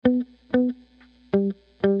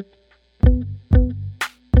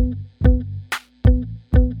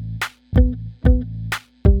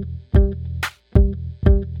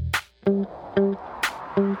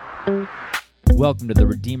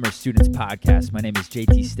Students Podcast. My name is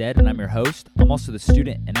JT Stead, and I'm your host. I'm also the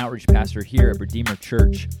student and outreach pastor here at Redeemer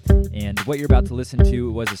Church. And what you're about to listen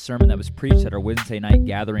to was a sermon that was preached at our Wednesday night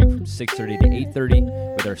gathering from 6:30 to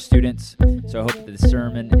 8:30 with our students. So I hope that the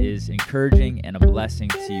sermon is encouraging and a blessing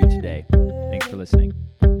to you today. Thanks for listening.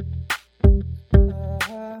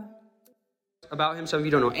 About him, some of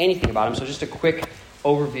you don't know anything about him, so just a quick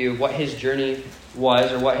overview of what his journey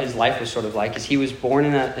was or what his life was sort of like is he was born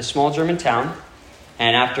in a small German town,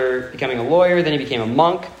 and after becoming a lawyer, then he became a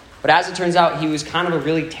monk. But as it turns out, he was kind of a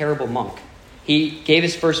really terrible monk. He gave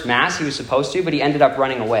his first mass, he was supposed to, but he ended up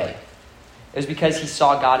running away. It was because he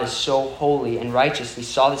saw God as so holy and righteous. He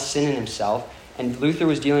saw the sin in himself, and Luther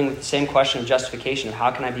was dealing with the same question of justification, of how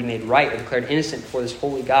can I be made right or declared innocent before this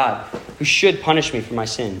holy God who should punish me for my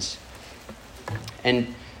sins.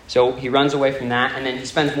 And so he runs away from that, and then he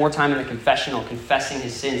spends more time in the confessional confessing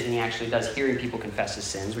his sins than he actually does hearing people confess his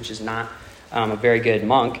sins, which is not a very good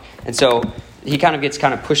monk. And so he gets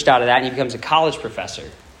pushed out of that, and he becomes a college professor.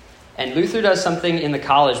 And Luther does something in the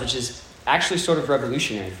college which is actually sort of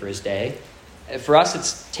revolutionary for his day. For us,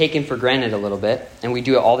 it's taken for granted a little bit, and we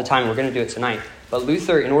do it all the time. We're going to do it tonight. But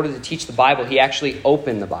Luther, in order to teach the Bible, he actually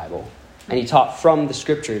opened the Bible. And he taught from the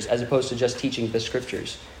scriptures as opposed to just teaching the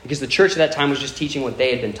scriptures. Because the church at that time was just teaching what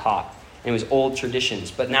they had been taught. And it was old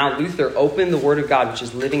traditions. But now Luther opened the Word of God, which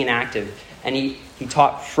is living and active. And he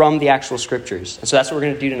taught from the actual scriptures. And so that's what we're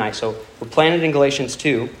going to do tonight. So we're planted in Galatians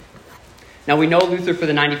 2. Now we know Luther for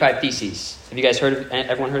the 95 Theses. Have you guys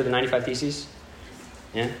everyone heard of the 95 Theses?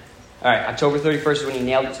 Yeah? All right, October 31st is when he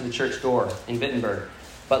nailed it to the church door in Wittenberg.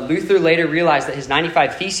 But Luther later realized that his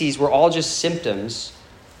 95 Theses were all just symptoms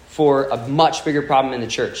for a much bigger problem in the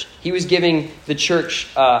church. He was giving the church,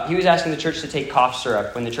 he was asking the church to take cough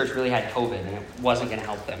syrup when the church really had COVID and it wasn't going to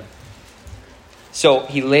help them. So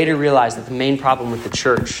he later realized that the main problem with the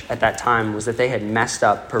church at that time was that they had messed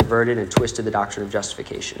up, perverted, and twisted the doctrine of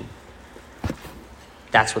justification.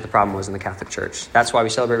 That's what the problem was in the Catholic Church. That's why we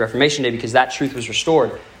celebrate Reformation Day, because that truth was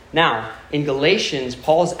restored. Now, in Galatians,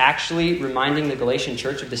 Paul is actually reminding the Galatian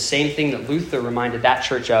church of the same thing that Luther reminded that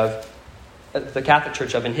church of, the Catholic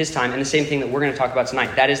Church of in his time, and the same thing that we're going to talk about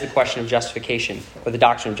tonight. That is the question of justification, or the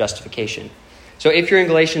doctrine of justification. So if you're in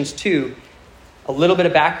Galatians 2, a little bit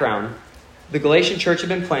of background. The Galatian church had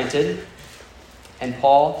been planted, and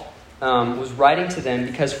Paul was writing to them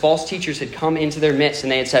because false teachers had come into their midst,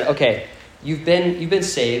 and they had said, okay, you've been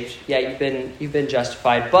saved, yeah, you've been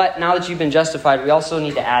justified, but now that you've been justified, we also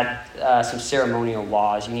need to add some ceremonial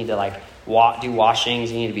laws. You need to do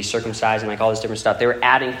washings, you need to be circumcised, and all this different stuff. They were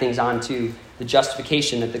adding things onto the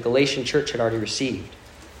justification that the Galatian church had already received.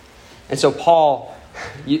 And so Paul,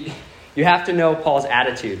 you have to know Paul's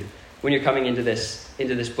attitude when you're coming into this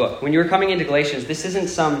book. When you're coming into Galatians, this isn't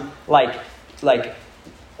some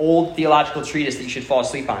old theological treatise that you should fall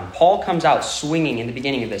asleep on. Paul comes out swinging in the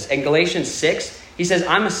beginning of this. In Galatians 6, he says,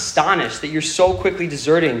 I'm astonished that you're so quickly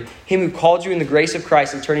deserting him who called you in the grace of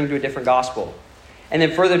Christ and turning to a different gospel. And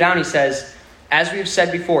then further down he says, as we have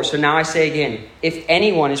said before, so now I say again, if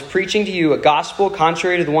anyone is preaching to you a gospel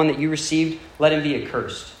contrary to the one that you received, let him be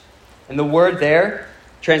accursed. And the word there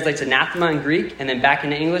translates anathema in Greek, and then back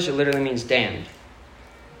into English, it literally means damned.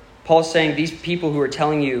 Paul's saying these people who are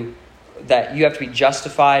telling you that you have to be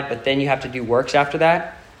justified, but then you have to do works after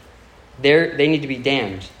that, they need to be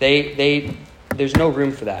damned. There's no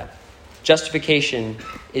room for that. Justification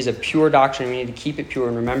is a pure doctrine. We need to keep it pure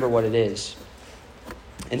and remember what it is.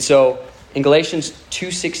 And so in Galatians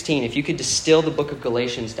 2:16, if you could distill the book of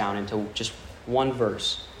Galatians down into just one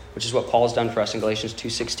verse, which is what Paul's done for us in Galatians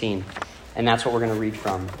 2:16, and that's what we're going to read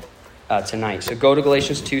from tonight. So go to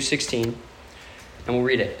Galatians 2:16, and we'll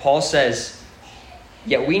read it. Paul says,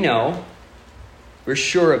 yet we know, we're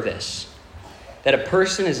sure of this, that a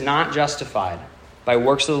person is not justified by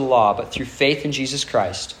works of the law, but through faith in Jesus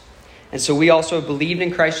Christ. And so we also believed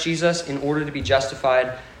in Christ Jesus in order to be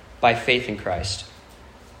justified by faith in Christ,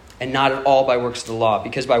 and not at all by works of the law,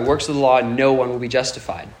 because by works of the law, no one will be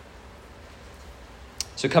justified.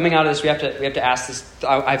 So coming out of this, we have to ask this.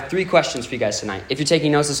 I have 3 questions for you guys tonight. If you're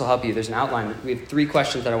taking notes, this will help you. There's an outline. We have 3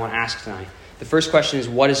 questions that I want to ask tonight. The first question is,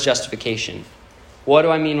 what is justification? What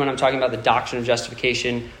do I mean when I'm talking about the doctrine of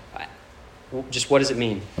justification? Just what does it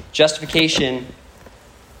mean? Justification,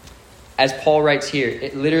 as Paul writes here,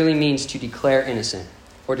 it literally means to declare innocent,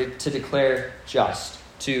 or to declare just,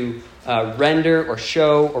 to render or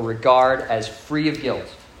show or regard as free of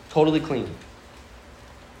guilt, totally clean.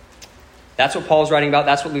 That's what Paul's writing about,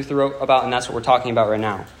 that's what Luther wrote about, and that's what we're talking about right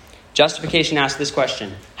now. Justification asks this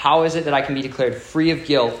question: how is it that I can be declared free of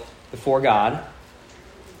guilt before God?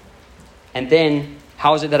 And then,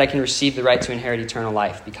 how is it that I can receive the right to inherit eternal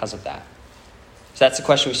life because of that? So So that's the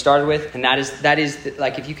question we started with, and that is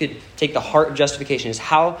like, if you could take the heart of justification, is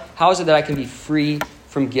how is it that I can be free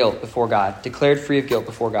from guilt before God, declared free of guilt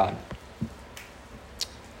before God?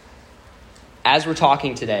 As we're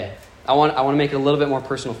talking today, I want to make it a little bit more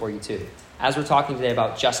personal for you too. As we're talking today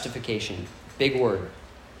about justification, big word.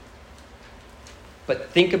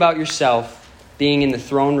 But think about yourself being in the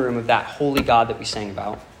throne room of that holy God that we sang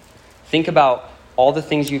about. Think about all the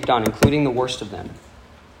things you've done, including the worst of them.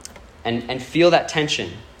 And feel that tension.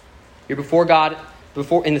 You're before God,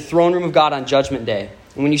 in the throne room of God on Judgment Day.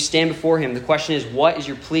 And when you stand before him, the question is, what is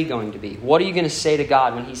your plea going to be? What are you going to say to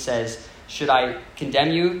God when he says, should I condemn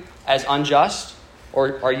you as unjust,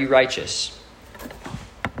 or are you righteous?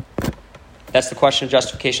 That's the question of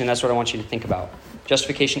justification. That's what I want you to think about.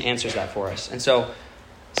 Justification answers that for us. And so,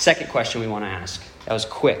 second question we want to ask. That was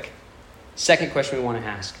quick. Second question we want to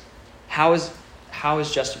ask. How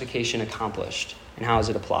is justification accomplished, and how is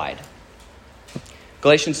it applied?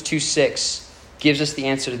 Galatians 2:6 gives us the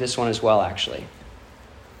answer to this one as well, actually.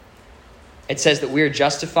 It says that we are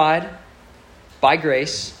justified by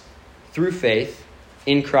grace through faith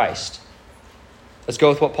in Christ. Let's go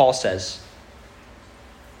with what Paul says.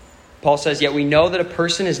 Paul says, yet we know that a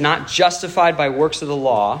person is not justified by works of the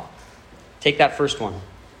law. Take that first one.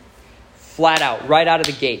 Flat out, right out of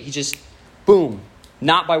the gate. He just, boom,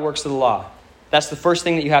 not by works of the law. That's the first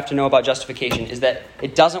thing that you have to know about justification, is that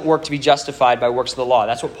it doesn't work to be justified by works of the law.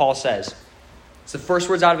 That's what Paul says. It's the first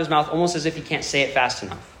words out of his mouth, almost as if he can't say it fast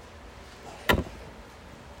enough.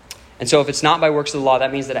 And so if it's not by works of the law,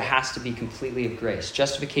 that means that it has to be completely of grace.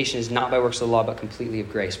 Justification is not by works of the law, but completely of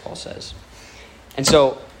grace, Paul says. And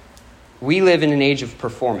so we live in an age of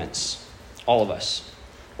performance, all of us.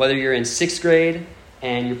 Whether you're in 6th grade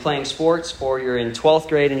and you're playing sports, or you're in 12th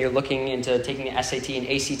grade and you're looking into taking the SAT and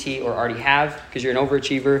ACT, or already have because you're an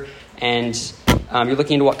overachiever, and you're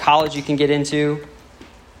looking into what college you can get into.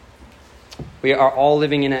 We are all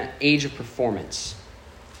living in an age of performance.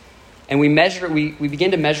 And we begin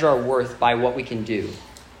to measure our worth by what we can do,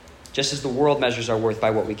 just as the world measures our worth by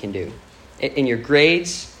what we can do. In your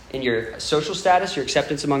grades, in your social status, your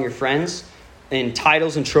acceptance among your friends, in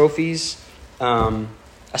titles and trophies, a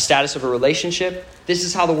status of a relationship. This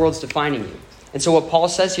is how the world's defining you. And so what Paul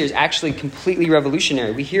says here is actually completely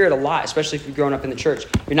revolutionary. We hear it a lot, especially if you've grown up in the church.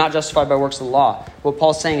 You're not justified by works of the law. What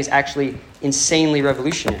Paul's saying is actually insanely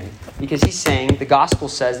revolutionary, because he's saying the gospel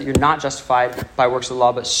says that you're not justified by works of the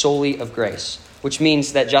law, but solely of grace, which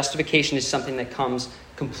means that justification is something that comes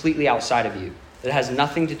completely outside of you, that has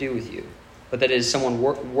nothing to do with you, but that is someone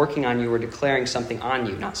working on you or declaring something on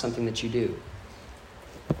you, not something that you do.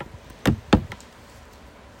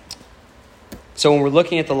 So when we're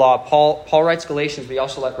looking at the law, Paul writes Galatians, but he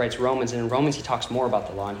also writes Romans. And in Romans, he talks more about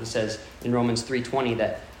the law. And he says in Romans 3:20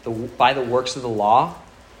 that by the works of the law,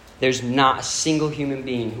 there's not a single human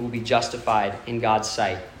being who will be justified in God's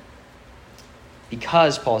sight.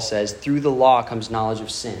 Because, Paul says, through the law comes knowledge of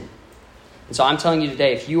sin. And so I'm telling you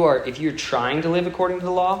today, if you're trying to live according to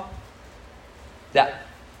the law, that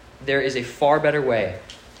there is a far better way.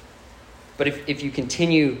 But if you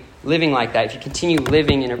continue living like that, if you continue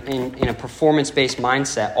living in a performance-based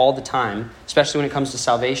mindset all the time, especially when it comes to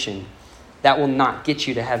salvation, that will not get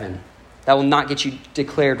you to heaven. That will not get you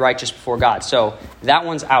declared righteous before God. So that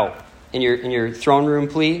one's out in your throne room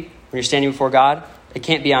plea when you're standing before God. It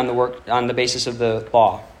can't be on the basis of the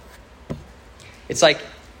law. It's like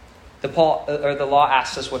the law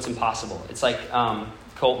asks us what's impossible. It's like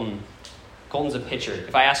Colton. Colton's a pitcher.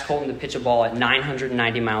 If I ask Colton to pitch a ball at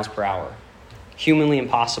 990 miles per hour, humanly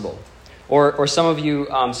impossible. Or some of you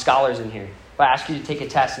scholars in here, if I ask you to take a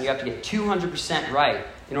test and you have to get 200% right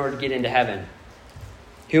in order to get into heaven,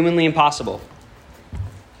 humanly impossible.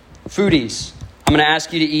 Foodies, I'm going to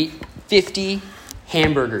ask you to eat 50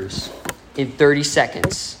 hamburgers in 30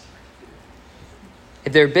 seconds.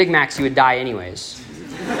 If they're Big Macs, you would die anyways.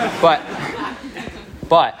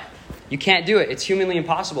 But you can't do it. It's humanly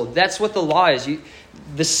impossible. That's what the law is.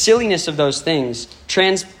 The silliness of those things,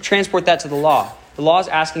 transport that to the law. The law is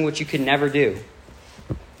asking what you could never do.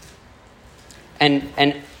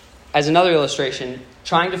 And as another illustration,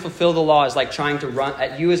 trying to fulfill the law is like trying to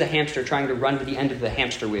run, you as a hamster trying to run to the end of the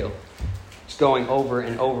hamster wheel. It's going over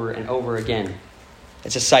and over and over again.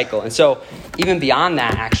 It's a cycle. And so even beyond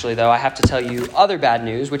that, actually, though, I have to tell you other bad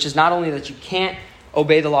news, which is not only that you can't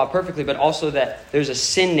obey the law perfectly, but also that there's a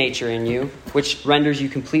sin nature in you, which renders you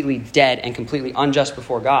completely dead and completely unjust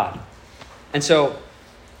before God. And so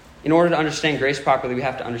in order to understand grace properly, we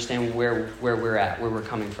have to understand where we're at, where we're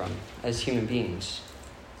coming from as human beings.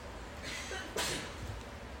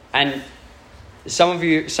 And some of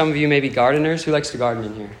you may be gardeners. Who likes to garden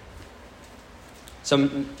in here?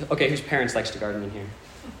 Whose parents likes to garden in here?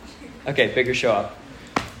 Okay, bigger show up.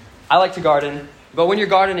 I like to garden, but when you're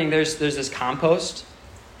gardening, there's this compost,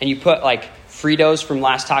 and you put like Fritos from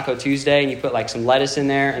last Taco Tuesday, and you put like some lettuce in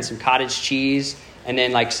there and some cottage cheese, and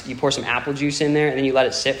then like you pour some apple juice in there, and then you let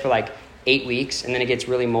it sit for like 8 weeks, and then it gets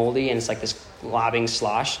really moldy, and it's like this globbing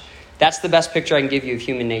slosh. That's the best picture I can give you of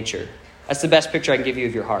human nature. That's the best picture I can give you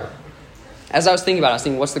of your heart. As I was thinking about it, I was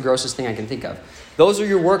thinking, what's the grossest thing I can think of? Those are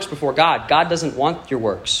your works before God. God doesn't want your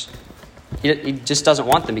works. He just doesn't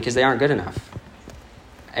want them because they aren't good enough.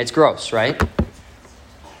 It's gross, right?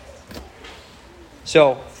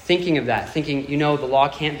 So thinking of that, thinking, the law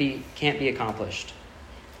can't be accomplished.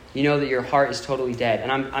 You know that your heart is totally dead.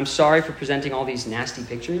 And I'm sorry for presenting all these nasty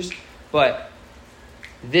pictures, but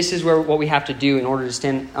this is what we have to do in order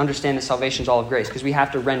to understand that salvation is all of grace, because we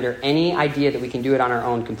have to render any idea that we can do it on our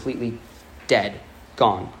own completely dead,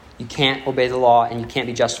 gone. You can't obey the law, and you can't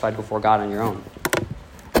be justified before God on your own.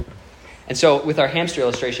 And so with our hamster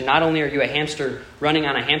illustration, not only are you a hamster running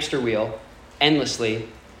on a hamster wheel endlessly,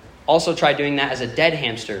 also try doing that as a dead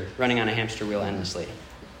hamster running on a hamster wheel endlessly.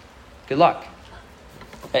 Good luck.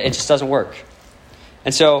 It just doesn't work.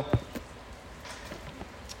 And so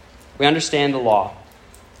we understand the law,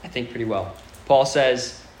 I think, pretty well. Paul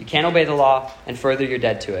says you can't obey the law, and further, you're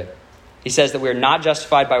dead to it. He says that we are not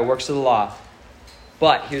justified by works of the law.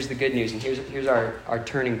 But here's the good news, and here's our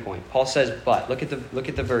turning point. Paul says, but. Look at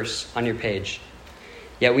the verse on your page.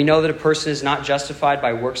 Yet we know that a person is not justified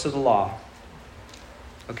by works of the law.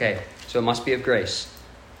 Okay, so it must be of grace.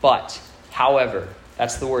 But, however,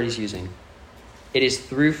 that's the word he's using. It is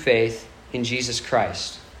through faith in Jesus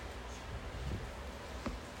Christ.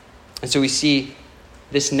 And so we see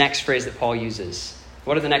this next phrase that Paul uses.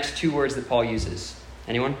 What are the next two words that Paul uses?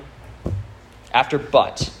 Anyone? After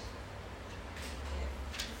but.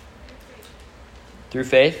 Through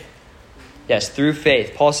faith? Yes, through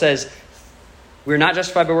faith. Paul says, we're not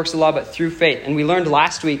justified by works of the law, but through faith. And we learned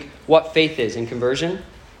last week what faith is in conversion.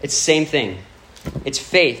 It's the same thing. It's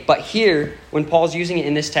faith. But here, when Paul's using it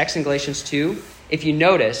in this text in Galatians 2, if you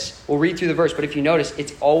notice, we'll read through the verse, but if you notice,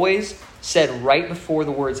 it's always said right before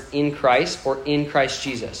the words in Christ or in Christ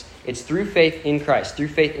Jesus. It's through faith in Christ, through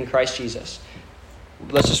faith in Christ Jesus.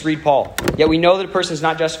 Let's just read Paul. Yet we know that a person is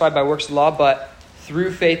not justified by works of the law, but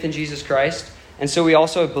through faith in Jesus Christ. And so we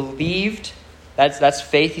also have believed, that's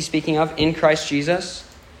faith he's speaking of, in Christ Jesus,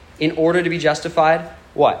 in order to be justified,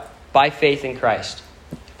 what? By faith in Christ.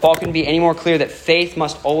 Paul couldn't be any more clear that faith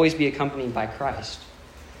must always be accompanied by Christ.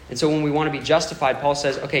 And so when we want to be justified, Paul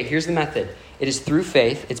says, okay, here's the method. It is through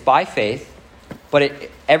faith, it's by faith, but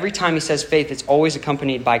every time he says faith, it's always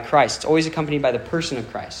accompanied by Christ. It's always accompanied by the person of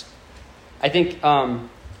Christ. I think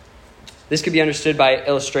this could be understood by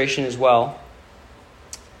illustration as well.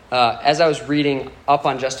 As I was reading up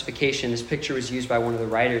on justification, this picture was used by one of the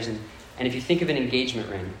writers. And if you think of an engagement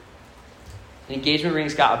ring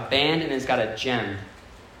has got a band and it's got a gem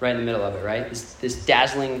right in the middle of it, right? This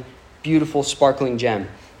dazzling, beautiful, sparkling gem.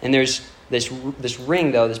 And there's this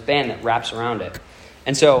ring, though, this band that wraps around it.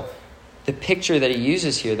 And so the picture that he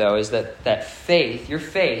uses here, though, is that faith, your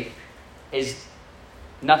faith, is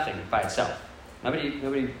nothing by itself. Nobody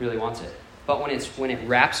really wants it. But when it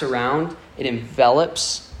wraps around, it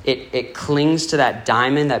envelops. It clings to that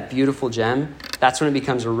diamond, that beautiful gem. That's when it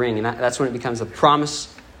becomes a ring, and that's when it becomes the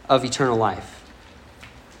promise of eternal life.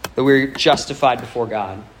 That we're justified before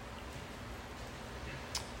God.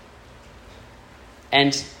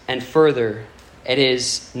 And further, it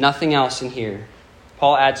is nothing else in here.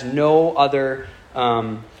 Paul adds no other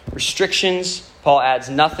restrictions. Paul adds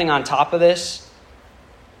nothing on top of this.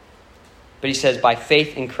 But he says, by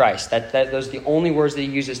faith in Christ. Those are the only words that he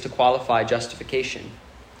uses to qualify justification.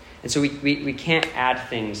 And so we can't add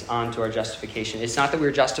things onto our justification. It's not that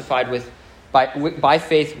we're justified by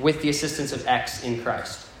faith with the assistance of X in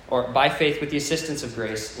Christ, or by faith with the assistance of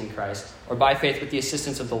grace in Christ, or by faith with the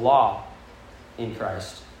assistance of the law in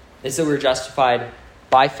Christ. It's that we're justified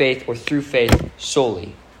by faith or through faith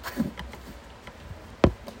solely.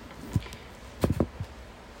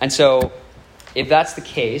 And so, if that's the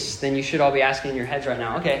case, then you should all be asking in your heads right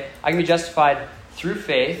now, okay, I can be justified through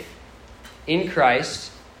faith in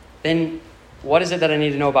Christ, then what is it that I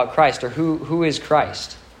need to know about Christ, or who is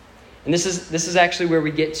Christ? And this is actually where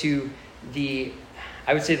we get to the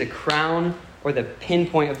crown or the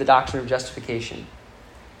pinpoint of the doctrine of justification.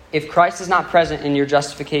 If Christ is not present in your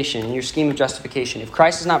justification, in your scheme of justification, if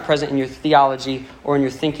Christ is not present in your theology or in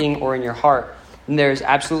your thinking or in your heart, then there's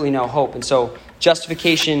absolutely no hope. And so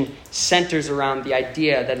justification centers around the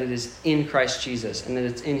idea that it is in Christ Jesus and that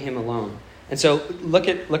it's in him alone. And so look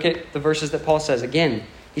at the verses that Paul says. Again,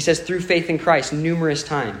 he says through faith in Christ numerous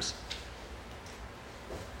times.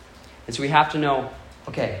 And so we have to know,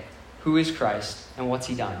 okay, who is Christ and what's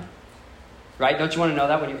he done? Right? Don't you want to know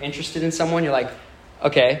that when you're interested in someone? You're like,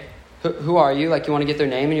 okay, who are you? Like, you want to get their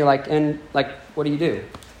name, and you're like, and like, what do you do?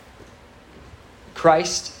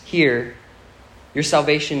 Christ here, your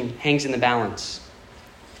salvation hangs in the balance.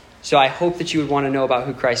 So I hope that you would want to know about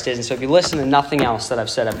who Christ is. And so if you listen to nothing else that I've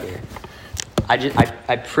said up here,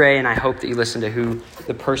 I pray and I hope that you listen to who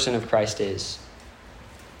the person of Christ is.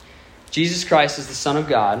 Jesus Christ is the Son of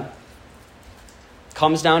God,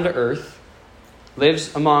 comes down to earth,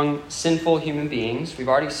 lives among sinful human beings. We've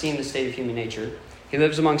already seen the state of human nature. He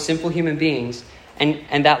lives among sinful human beings.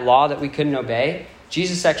 And that law that we couldn't obey,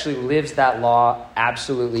 Jesus actually lives that law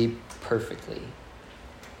absolutely perfectly.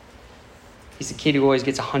 He's the kid who always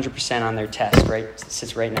gets 100% on their test, right?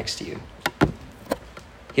 Sits right next to you.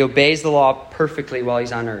 He obeys the law perfectly while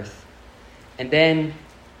he's on earth. And then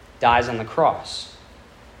dies on the cross.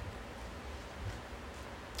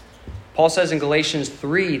 Paul says in Galatians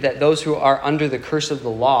 3 that those who are under the curse of the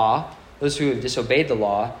law, those who have disobeyed the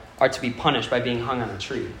law, are to be punished by being hung on a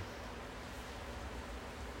tree.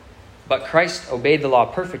 But Christ obeyed the law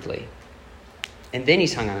perfectly. And then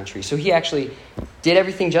he's hung on a tree. So he actually did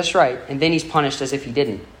everything just right, and then he's punished as if he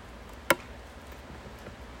didn't.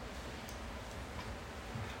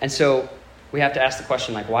 And so we have to ask the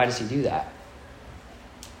question, like, why does he do that?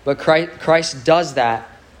 But Christ does that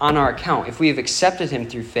on our account. If we have accepted him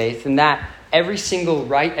through faith, then that every single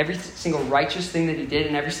righteous thing that he did,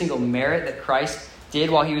 and every single merit that Christ did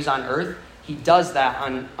while he was on earth, he does that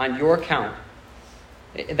on your account.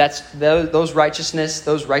 That's those righteous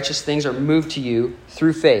things are moved to you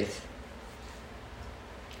through faith.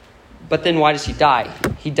 But then why does he die?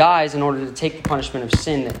 He dies in order to take the punishment of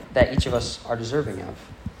sin that each of us are deserving of.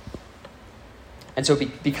 And so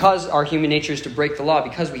because our human nature is to break the law,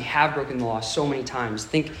 because we have broken the law so many times,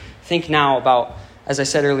 think now about, as I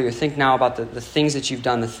said earlier, think now about the things that you've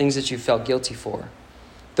done, the things that you've felt guilty for.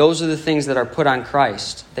 Those are the things that are put on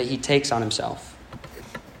Christ, that he takes on himself.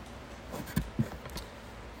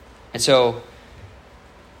 And so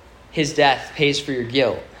his death pays for your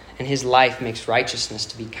guilt, and his life makes righteousness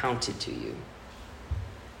to be counted to you.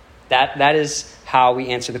 That is how we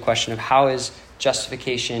answer the question of how is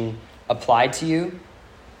justification applied to you,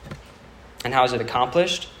 and how is it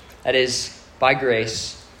accomplished? That is by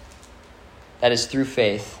grace, that is through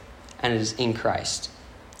faith, and it is in Christ.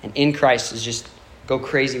 And in Christ is just go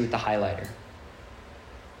crazy with the highlighter.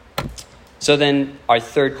 So then our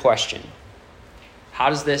third question. How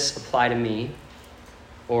does this apply to me?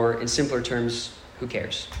 Or in simpler terms, who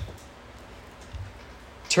cares?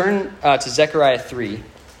 Turn to Zechariah 3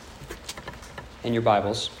 in your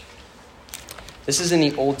Bibles. This is in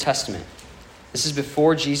the Old Testament. This is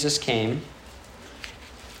before Jesus came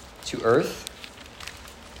to earth.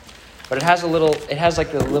 But it has a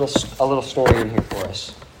little story in here for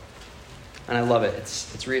us. And I love it.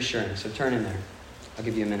 It's reassuring. So turn in there. I'll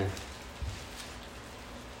give you a minute.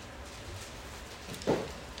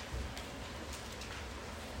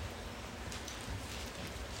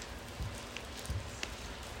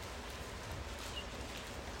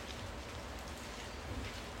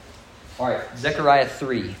 All right, Zechariah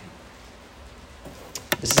 3.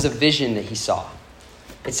 This is a vision that he saw.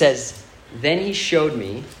 It says, "Then he showed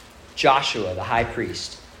me Joshua, the high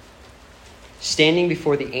priest, standing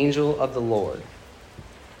before the angel of the Lord,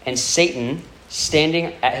 and Satan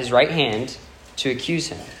standing at his right hand to accuse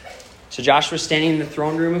him." So Joshua's standing in the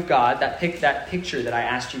throne room of God, that picture that I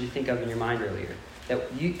asked you to think of in your mind earlier.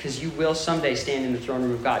 Because you will someday stand in the throne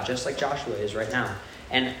room of God, just like Joshua is right now.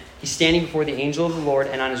 And he's standing before the angel of the Lord,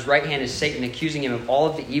 and on his right hand is Satan, accusing him of all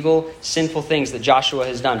of the evil, sinful things that Joshua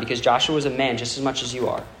has done, because Joshua is a man just as much as you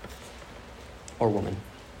are, or woman.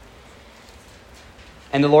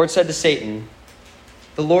 And the Lord said to Satan,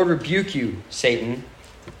 "The Lord rebuke you, Satan.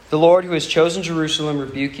 The Lord who has chosen Jerusalem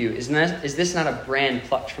rebuke you. Is this not a brand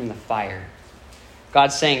plucked from the fire?"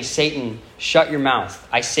 God's saying, "Satan, shut your mouth.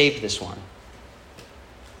 I saved this one."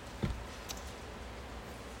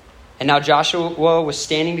 And now Joshua was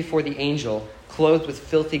standing before the angel, clothed with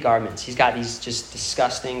filthy garments. He's got these just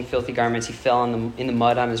disgusting, filthy garments. He fell in the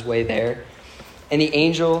mud on his way there. And the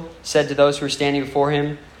angel said to those who were standing before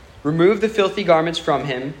him, "Remove the filthy garments from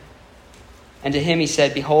him." And to him he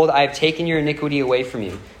said, "Behold, I have taken your iniquity away from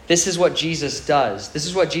you." This is what Jesus does. This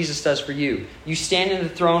is what Jesus does for you. You stand in the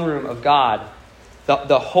throne room of God,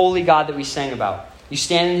 the holy God that we sang about. You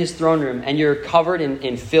stand in his throne room, and you're covered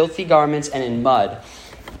in filthy garments and in mud.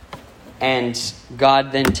 And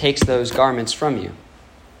God then takes those garments from you.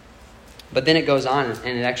 But then it goes on,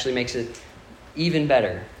 and it actually makes it even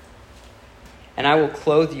better. "And I will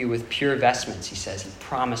clothe you with pure vestments," he says. He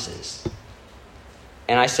promises.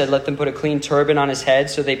 And I said, let them put a clean turban on his head.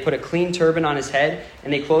 So they put a clean turban on his head,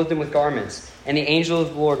 and they clothed him with garments. And the angel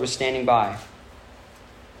of the Lord was standing by.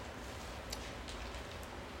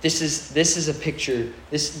 This is a picture.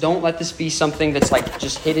 Don't let this be something that's like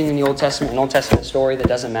just hidden in the Old Testament, an Old Testament story that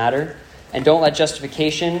doesn't matter. And don't let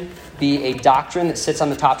justification be a doctrine that sits on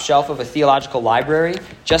the top shelf of a theological library.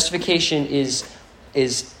 Justification is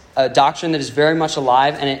a doctrine that is very much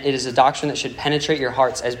alive, and it is a doctrine that should penetrate your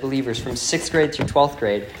hearts as believers from 6th grade through 12th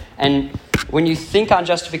grade. And when you think on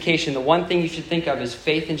justification, the one thing you should think of is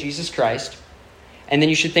faith in Jesus Christ. And then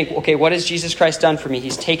you should think, okay, what has Jesus Christ done for me?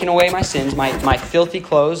 He's taken away my sins, my filthy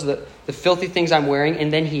clothes, the filthy things I'm wearing,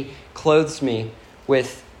 and then he clothes me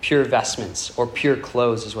with pure vestments, or pure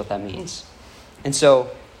clothes is what that means. And so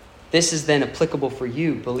this is then applicable for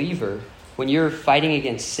you, believer, when you're fighting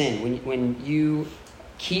against sin, when you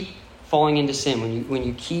keep falling into sin, when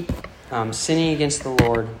you keep sinning against the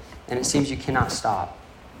Lord, and it seems you cannot stop.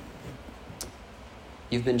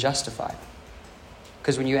 You've been justified.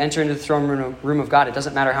 Because when you enter into the throne room of God, it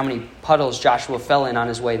doesn't matter how many puddles Joshua fell in on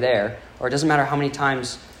his way there, or it doesn't matter how many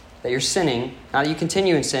times that you're sinning, not that you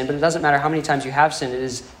continue in sin, but it doesn't matter how many times you have sinned. It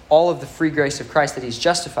is all of the free grace of Christ that he's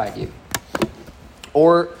justified you.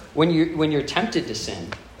 Or when you're tempted to sin,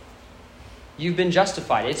 you've been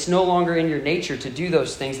justified. It's no longer in your nature to do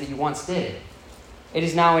those things that you once did. It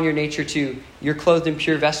is now in your nature you're clothed in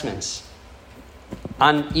pure vestments.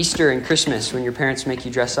 On Easter and Christmas, when your parents make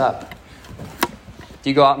you dress up, do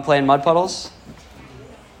you go out and play in mud puddles?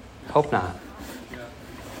 Hope not.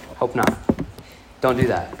 Hope not. Don't do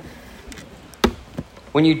that.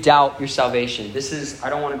 When you doubt your salvation, I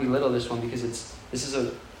don't want to belittle this one because this is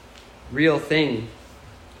a real thing.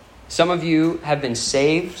 Some of you have been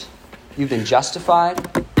saved, you've been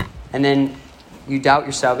justified, and then you doubt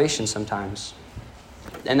your salvation sometimes.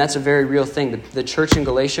 And that's a very real thing. The church in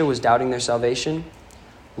Galatia was doubting their salvation.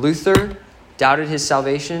 Luther doubted his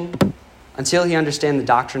salvation until he understood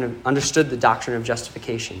the doctrine of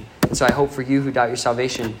justification. And so I hope for you who doubt your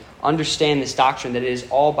salvation, understand this doctrine that it is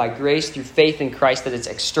all by grace through faith in Christ, that it's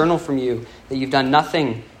external from you, that you've done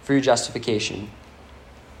nothing for your justification.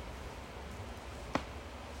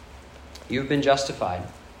 You've been justified.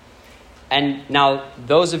 And now,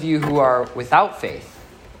 those of you who are without faith,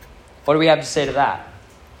 what do we have to say to that?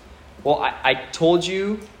 Well, I told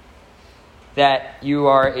you that you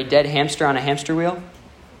are a dead hamster on a hamster wheel.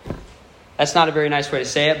 That's not a very nice way to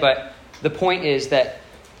say it, but the point is that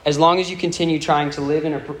as long as you continue trying to live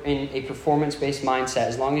in a performance-based mindset,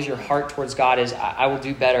 as long as your heart towards God is, I will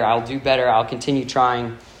do better, I'll continue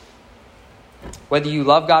trying. Whether you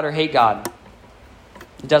love God or hate God,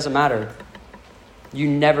 it doesn't matter. You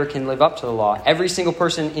never can live up to the law. Every single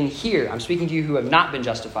person in here, I'm speaking to you who have not been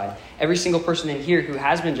justified, every single person in here who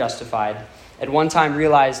has been justified at one time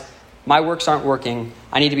realized, my works aren't working,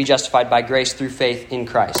 I need to be justified by grace through faith in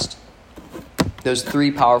Christ. Those three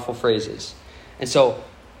powerful phrases. And so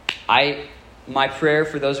my prayer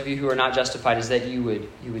for those of you who are not justified is that you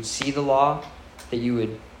would see the law, that you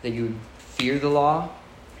would fear the law,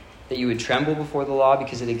 that you would tremble before the law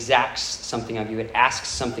because it exacts something of you. It asks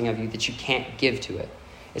something of you that you can't give to it.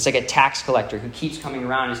 It's like a tax collector who keeps coming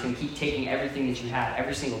around and is going to keep taking everything that you have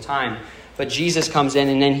every single time. But Jesus comes in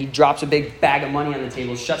and then he drops a big bag of money on the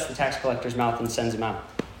table, shuts the tax collector's mouth and sends him out.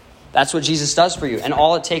 That's what Jesus does for you. And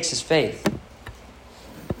all it takes is faith.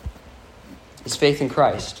 It's faith in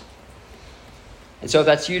Christ. And so if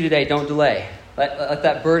that's you today, don't delay. Let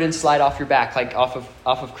that burden slide off your back, like off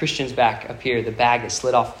of Christian's back up here, the bag that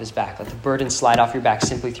slid off of his back. Let the burden slide off your back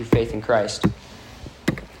simply through faith in Christ.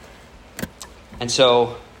 And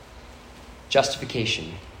so,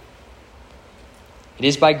 justification. It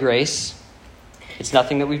is by grace. It's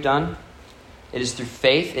nothing that we've done. It is through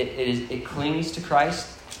faith. It clings to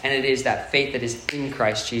Christ. And it is that faith that is in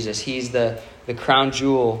Christ Jesus. He's the crown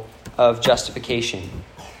jewel of justification.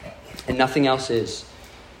 And nothing else is.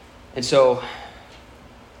 And so,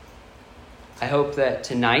 I hope that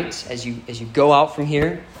tonight, as you go out from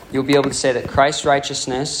here, you'll be able to say that Christ's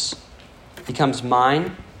righteousness becomes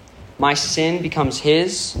mine. My sin becomes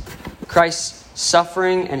his. Christ's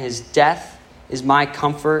suffering and his death is my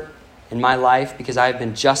comfort in my life because I have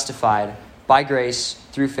been justified by grace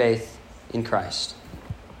through faith in Christ.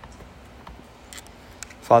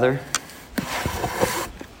 Father,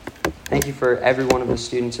 thank you for every one of the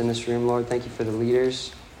students in this room, Lord. Thank you for the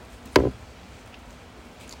leaders.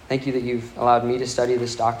 Thank you that you've allowed me to study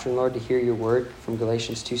this doctrine, Lord, to hear your word from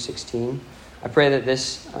Galatians 2:16. I pray that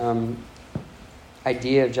this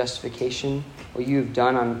idea of justification, what you have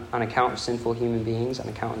done on account of sinful human beings, on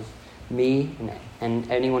account of me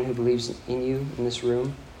and anyone who believes in you in this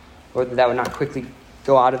room, Lord, that would not quickly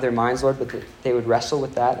go out of their minds, Lord, but that they would wrestle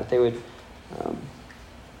with that they would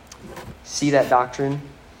see that doctrine.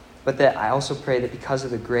 But that I also pray that because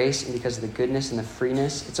of the grace and because of the goodness and the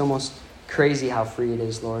freeness, it's almost crazy how free it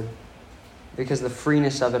is, Lord. Because of the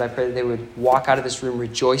freeness of it, I pray that they would walk out of this room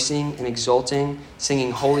rejoicing and exulting,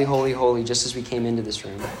 singing holy, holy, holy, just as we came into this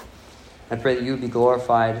room. I pray that you would be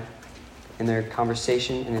glorified in their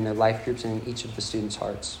conversation and in their life groups and in each of the students'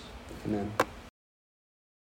 hearts. Amen.